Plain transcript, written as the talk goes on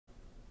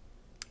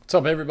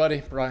What's up,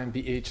 everybody? Brian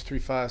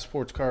BH35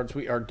 Sports Cards.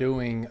 We are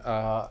doing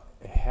a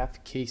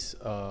half case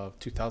of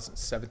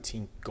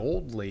 2017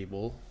 Gold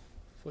Label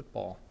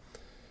football,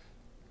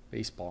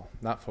 baseball,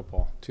 not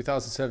football.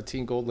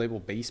 2017 Gold Label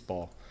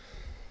baseball.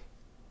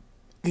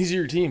 These are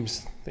your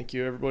teams. Thank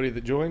you, everybody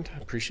that joined. I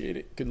appreciate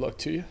it. Good luck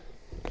to you.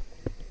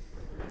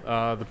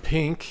 The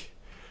pink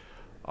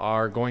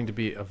are going to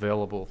be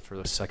available for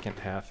the second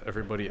half.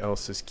 Everybody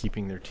else is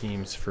keeping their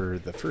teams for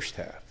the first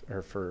half,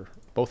 or for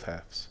both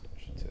halves,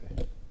 I should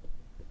say.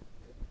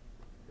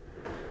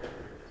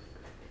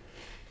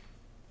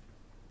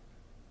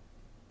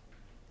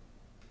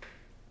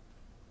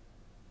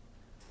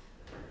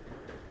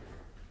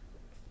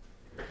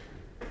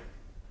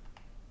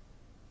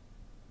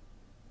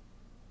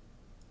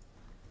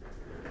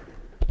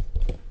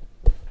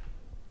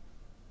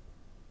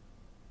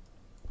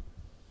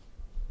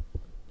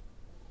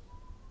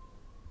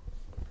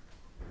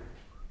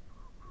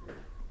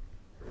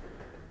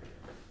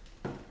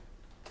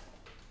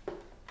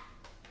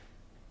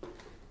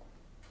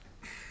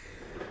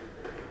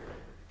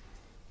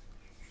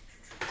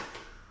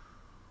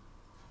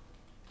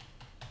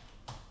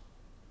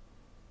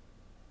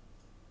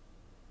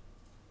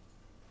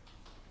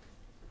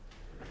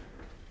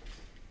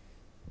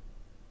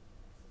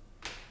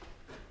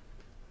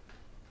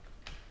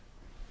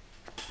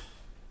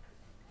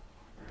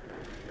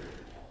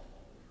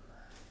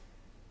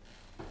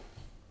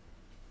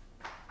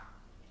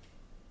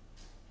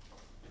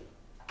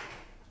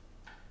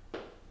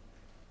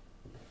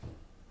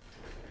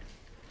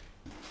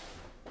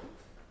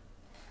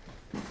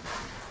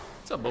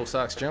 What's up, Bo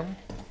Sox gentlemen?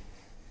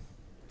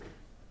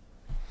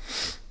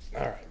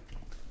 All right,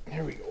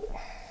 here we go.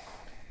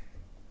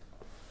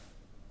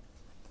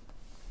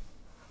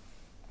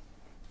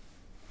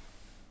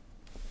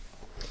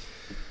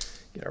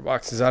 Get our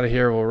boxes out of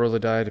here. We'll roll the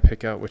die to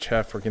pick out which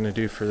half we're going to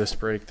do for this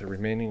break. The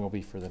remaining will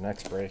be for the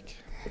next break.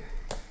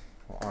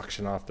 We'll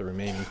auction off the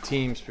remaining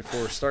teams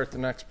before we start the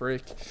next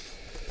break.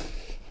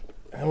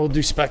 And we'll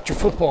do Spectra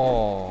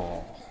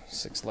football.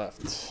 6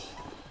 left.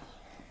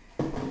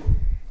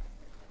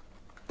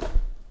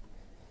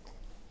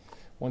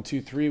 1,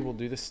 2, 3, we'll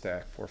do the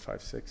stack. 4,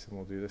 5, 6, and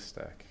we'll do this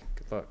stack.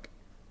 Good luck.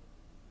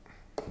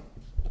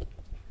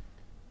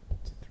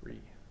 It's a 3.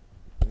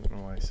 I don't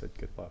know why I said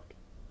good luck.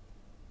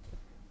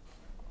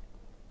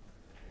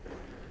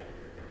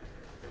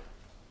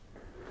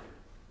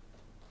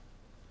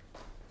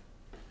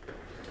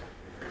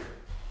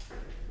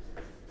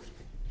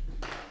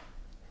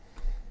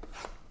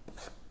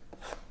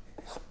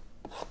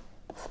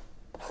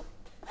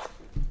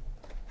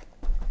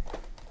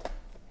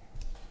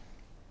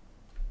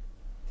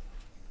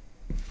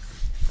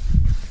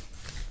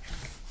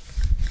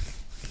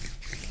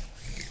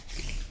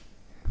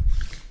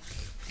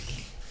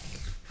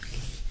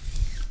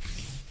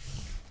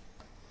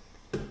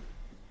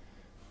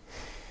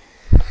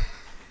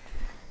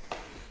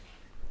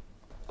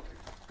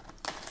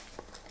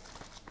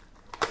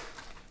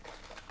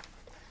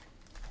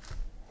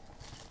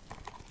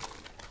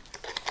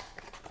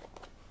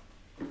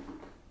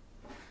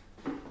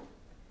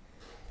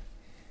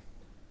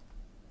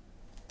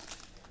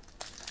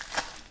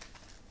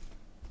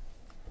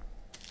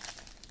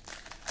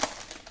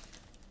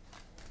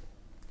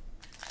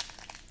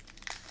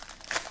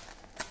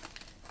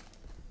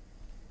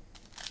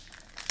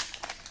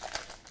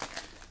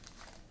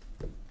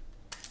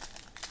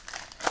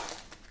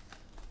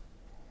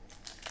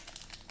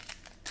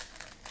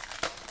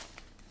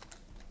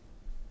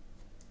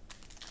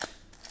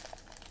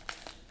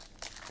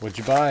 What'd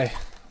you buy?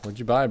 What'd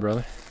you buy,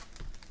 brother?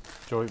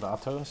 Joey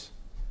Vatos?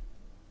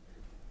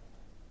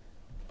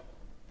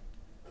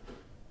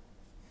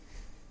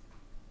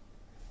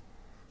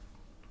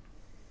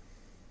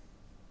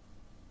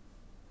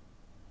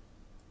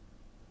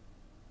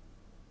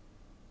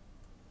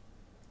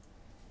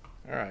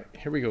 All right,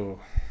 here we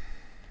go.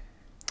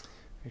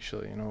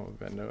 Actually, you know what we've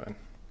been doing?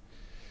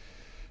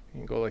 You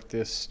can go like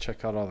this,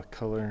 check out all the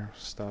color,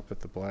 stop at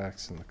the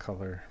blacks and the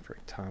color.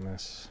 Frank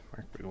Thomas,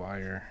 Mark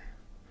McGuire.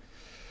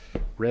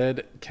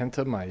 Red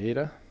Kenta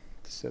Maeda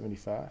to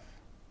 75.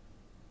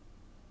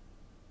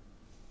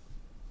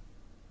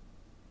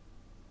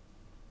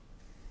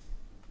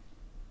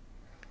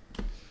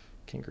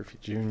 King Griffey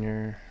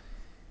Jr.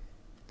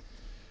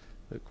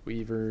 Luke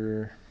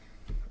Weaver.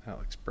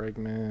 Alex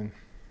Bregman.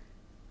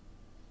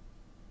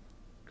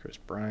 Chris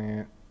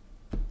Bryant.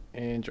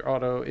 And your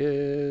auto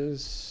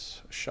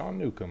is Sean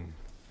Newcomb.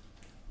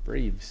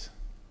 Braves.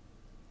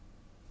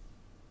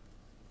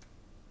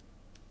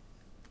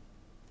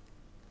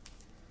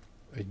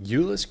 A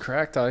Euless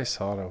cracked ice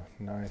auto.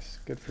 Nice.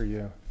 Good for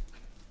you.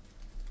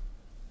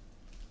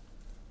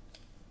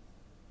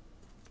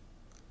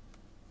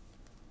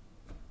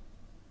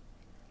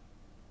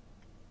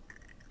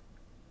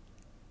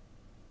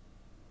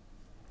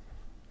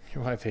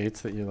 Your wife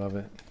hates that you love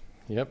it.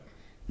 Yep.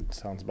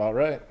 Sounds about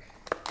right.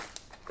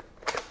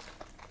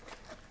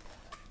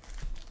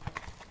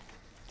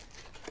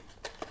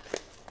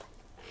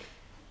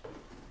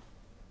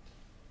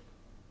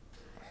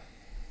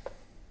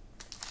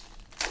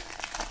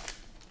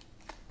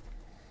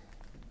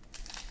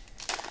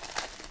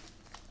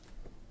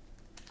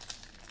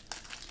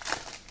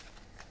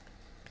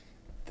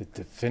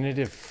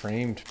 definitive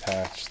framed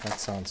patch. That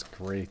sounds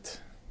great.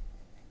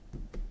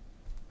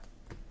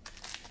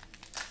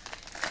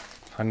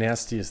 How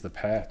nasty is the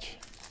patch?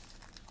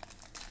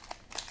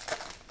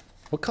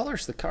 What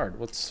color's the card?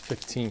 What's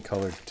 15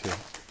 colored to?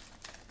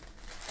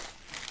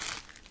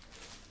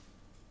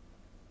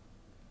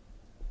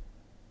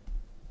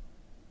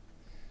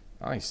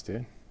 Nice,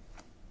 dude.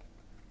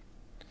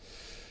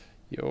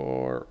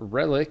 Your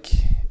relic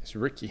is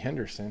Ricky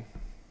Henderson.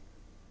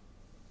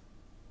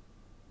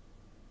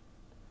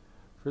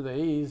 For the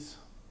A's.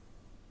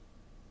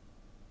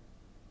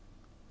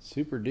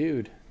 Super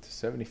dude to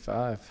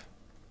 75.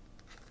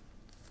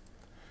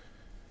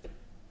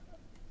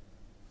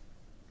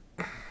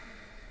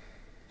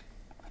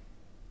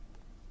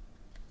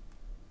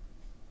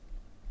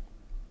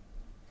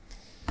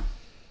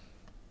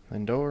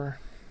 Lindor,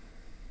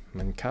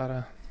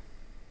 Mancata,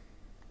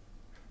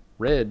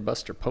 red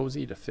Buster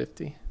Posey to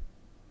 50.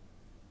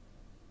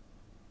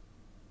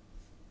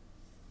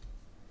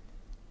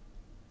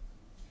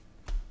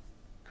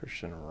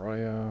 Christian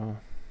Arroyo,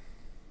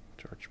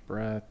 George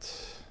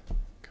Brett,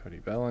 Cody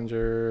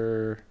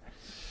Bellinger,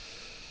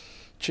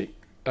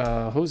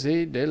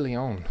 Jose De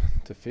Leon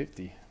to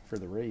 50 for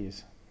the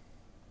Rays.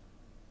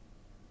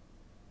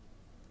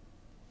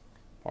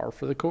 Par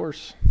for the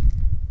course.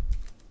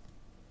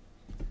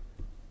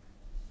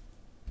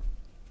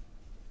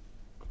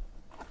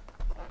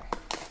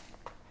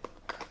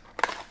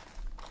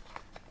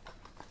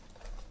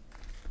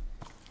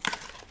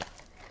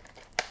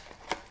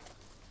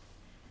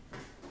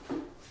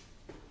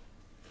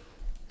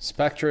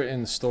 Spectra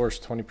in the store is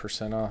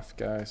 20% off,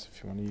 guys.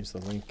 If you want to use the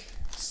link,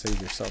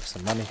 save yourself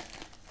some money.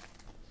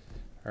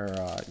 Or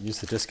use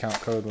the discount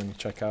code when you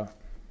check out.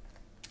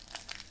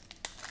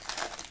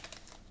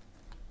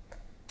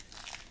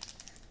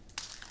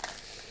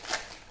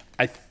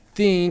 I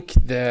think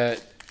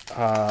that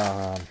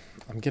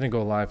I'm going to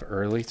go live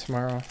early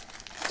tomorrow.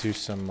 Do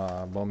some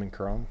Bowman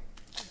Chrome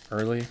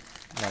early,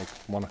 like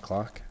 1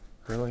 o'clock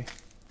early.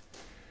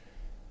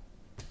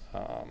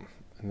 And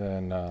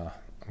then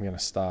I'm going to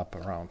stop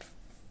around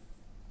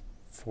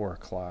 4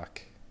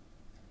 o'clock.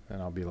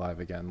 And I'll be live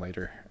again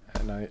later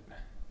at night.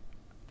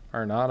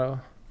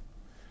 Arenado,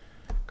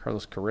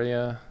 Carlos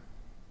Correa,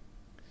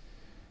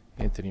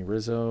 Anthony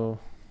Rizzo,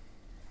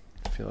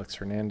 Felix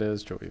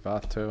Hernandez, Joey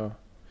Votto,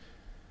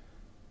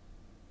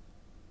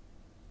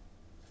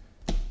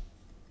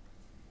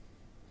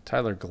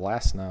 Tyler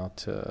Glasnow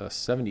to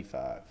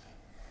 75.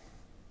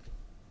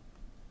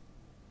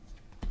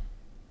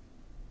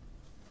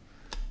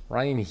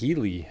 Ryan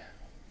Healy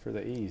for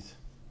the A's.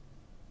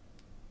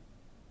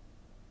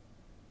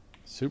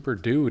 Super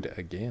dude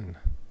again.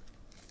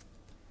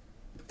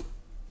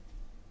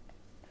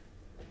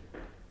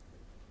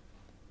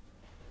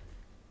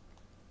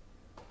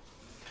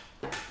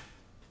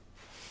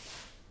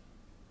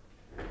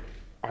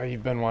 Oh,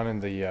 you've been wanting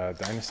the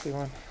Dynasty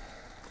one?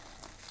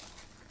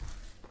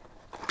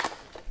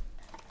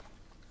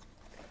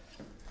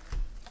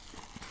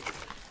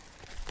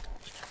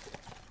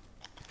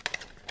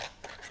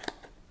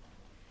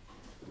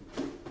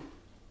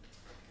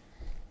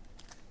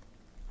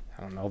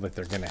 I don't know that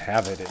they're going to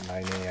have it at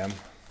 9 a.m.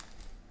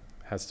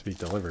 Has to be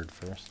delivered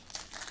first.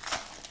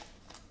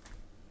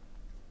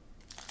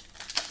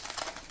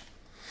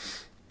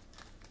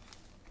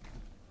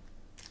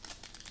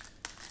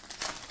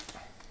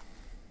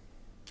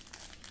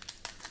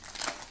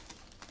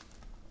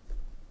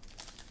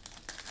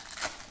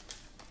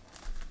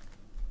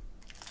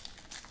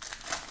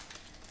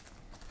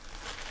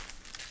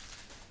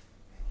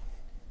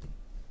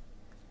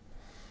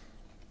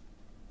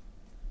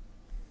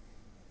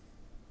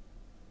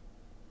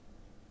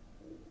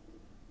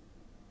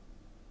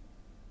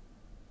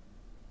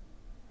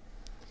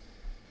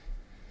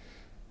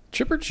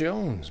 Chipper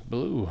Jones,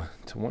 blue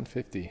to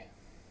 150.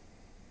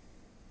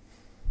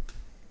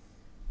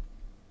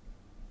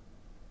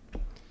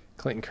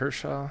 Clayton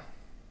Kershaw.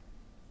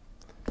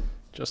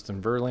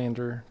 Justin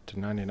Verlander to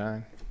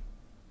 99.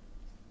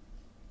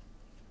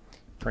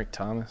 Frank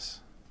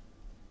Thomas.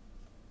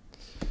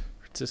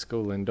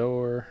 Francisco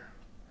Lindor.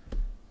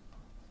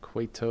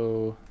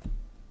 Cueto.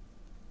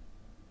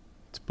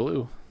 It's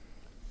blue.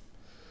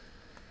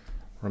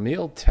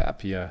 Ramil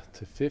Tapia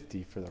to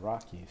 50 for the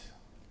Rockies.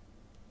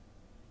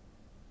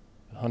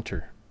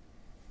 Hunter.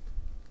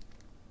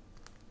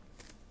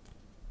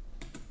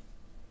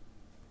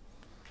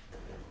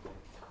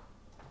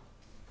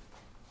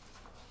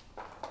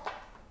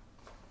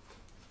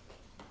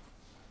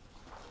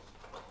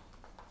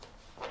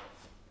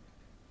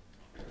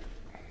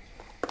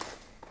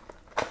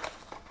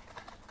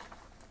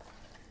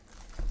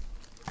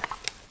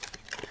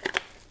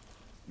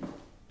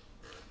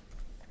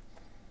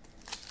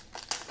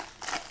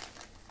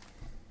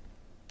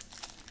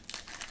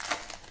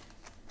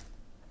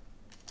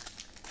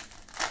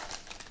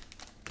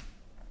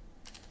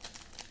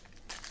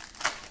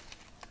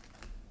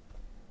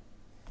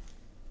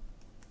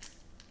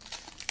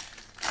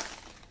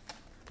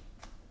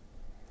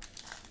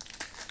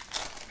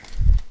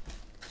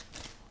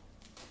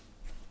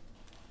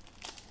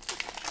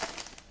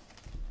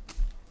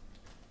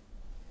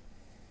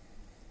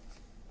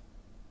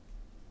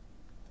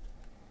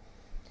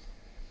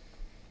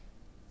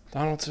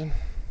 Donaldson,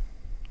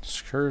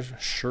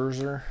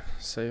 Scherzer,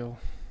 Sale.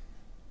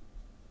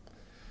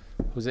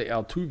 Jose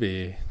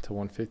Altuve to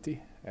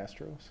 150,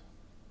 Astros.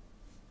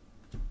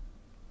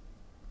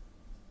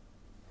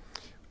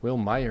 Will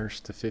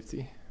Myers to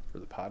 50 for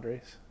the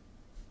Padres.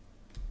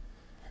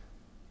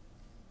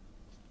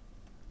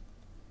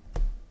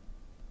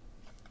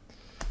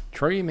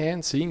 Trey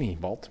Mancini,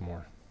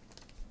 Baltimore.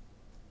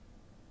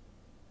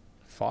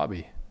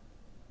 Fabi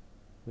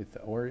with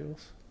the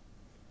Orioles.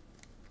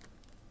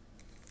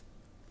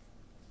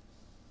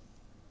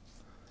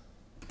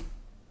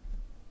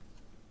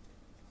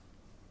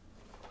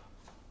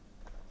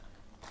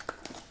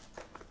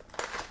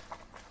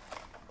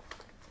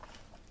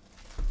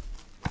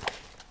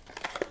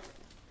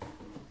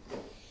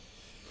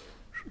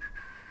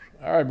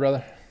 All right,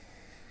 brother.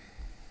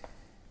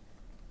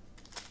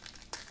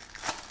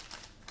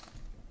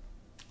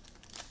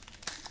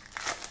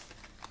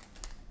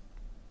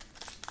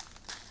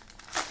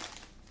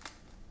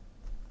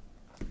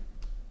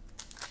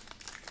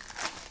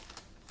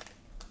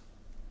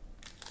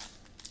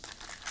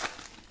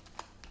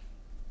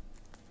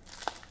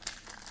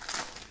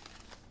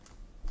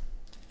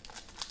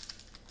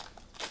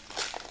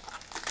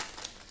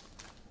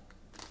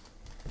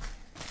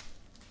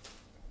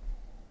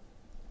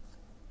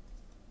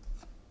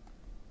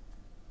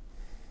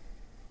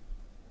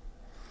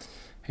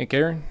 Hank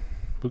Aaron,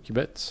 Mookie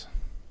Betts.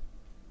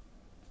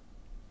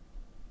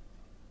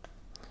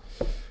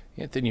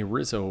 Anthony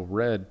Rizzo,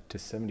 red to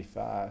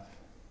 75.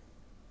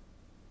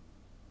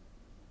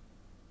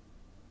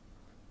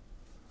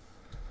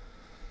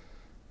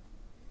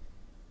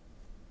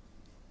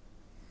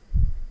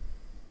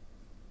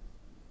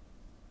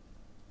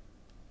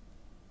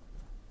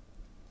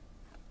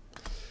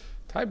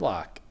 Ty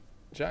Block,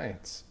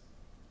 Giants.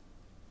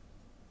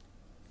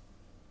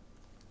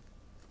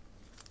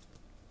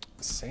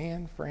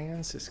 San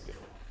Francisco.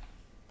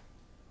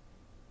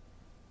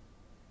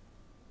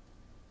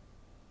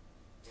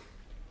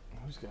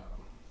 Who's got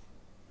them?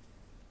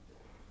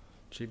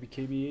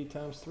 JBKB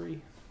 8x3.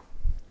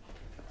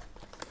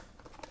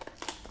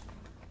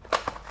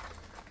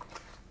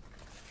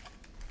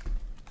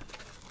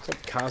 What's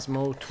up,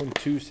 Cosmo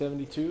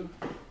 2272?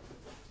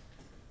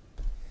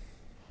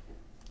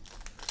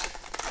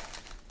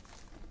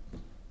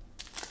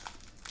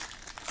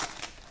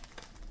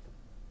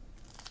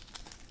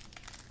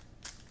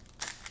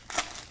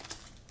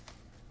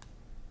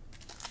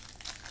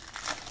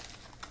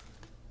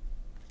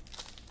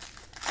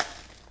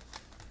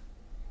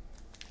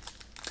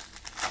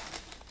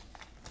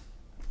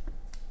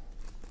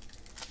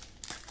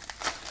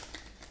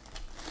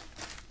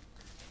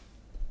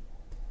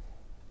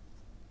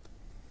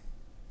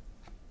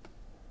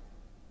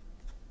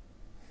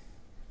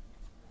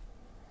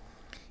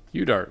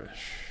 Yu Darvish.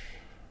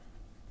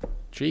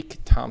 Jake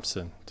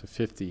Thompson to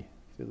 50,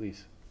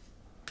 Phillies.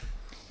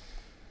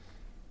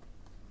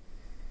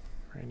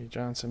 Randy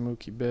Johnson,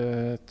 Mookie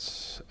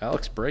Betts.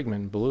 Alex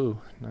Bregman,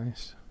 blue.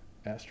 Nice.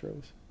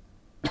 Astros.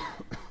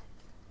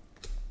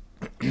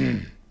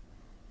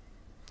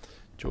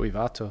 Joey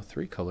Votto,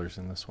 3 colors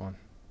in this one.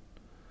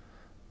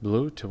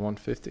 Blue to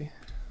 150.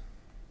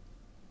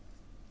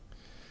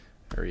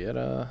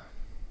 Arrieta.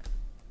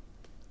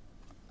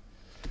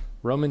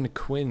 Roman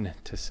Quinn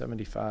to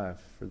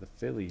 75 for the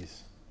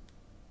Phillies.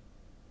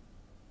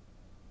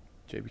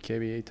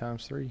 JBKB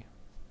 8x3.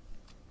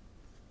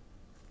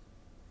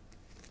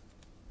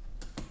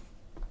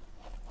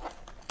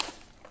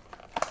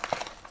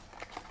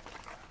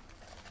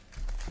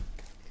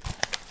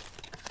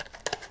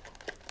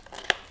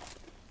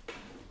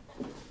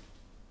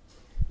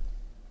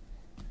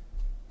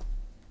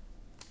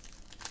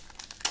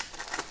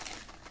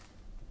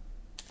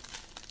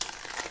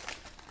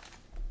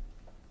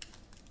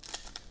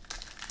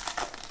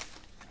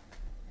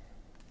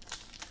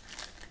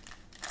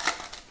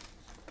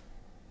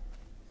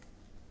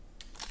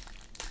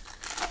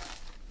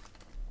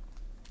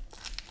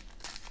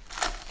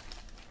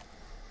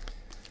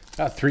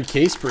 Got 3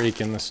 case break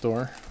in the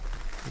store.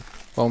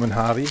 Bowman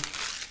Hobby.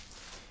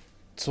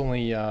 It's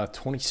only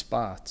 20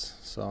 spots,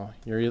 so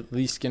you're at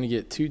least going to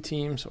get 2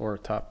 teams or a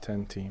top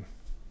 10 team.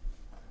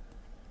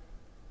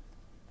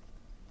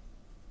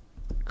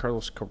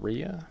 Carlos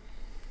Correa.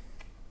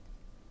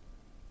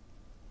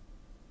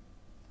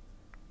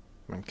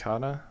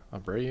 Mancada,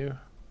 Abreu.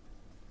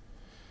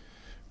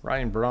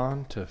 Ryan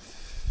Braun to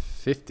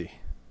 50.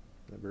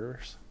 The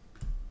Brewers.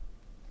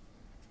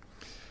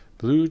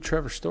 Blue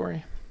Trevor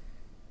Story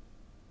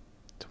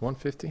to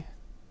 150.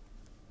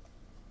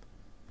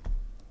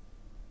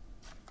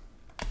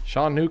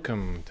 Sean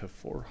Newcomb to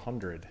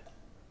 400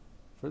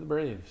 for the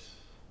Braves.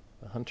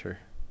 The Hunter.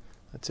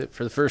 That's it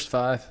for the first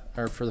 5,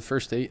 or for the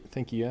first 8.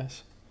 Thank you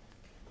guys.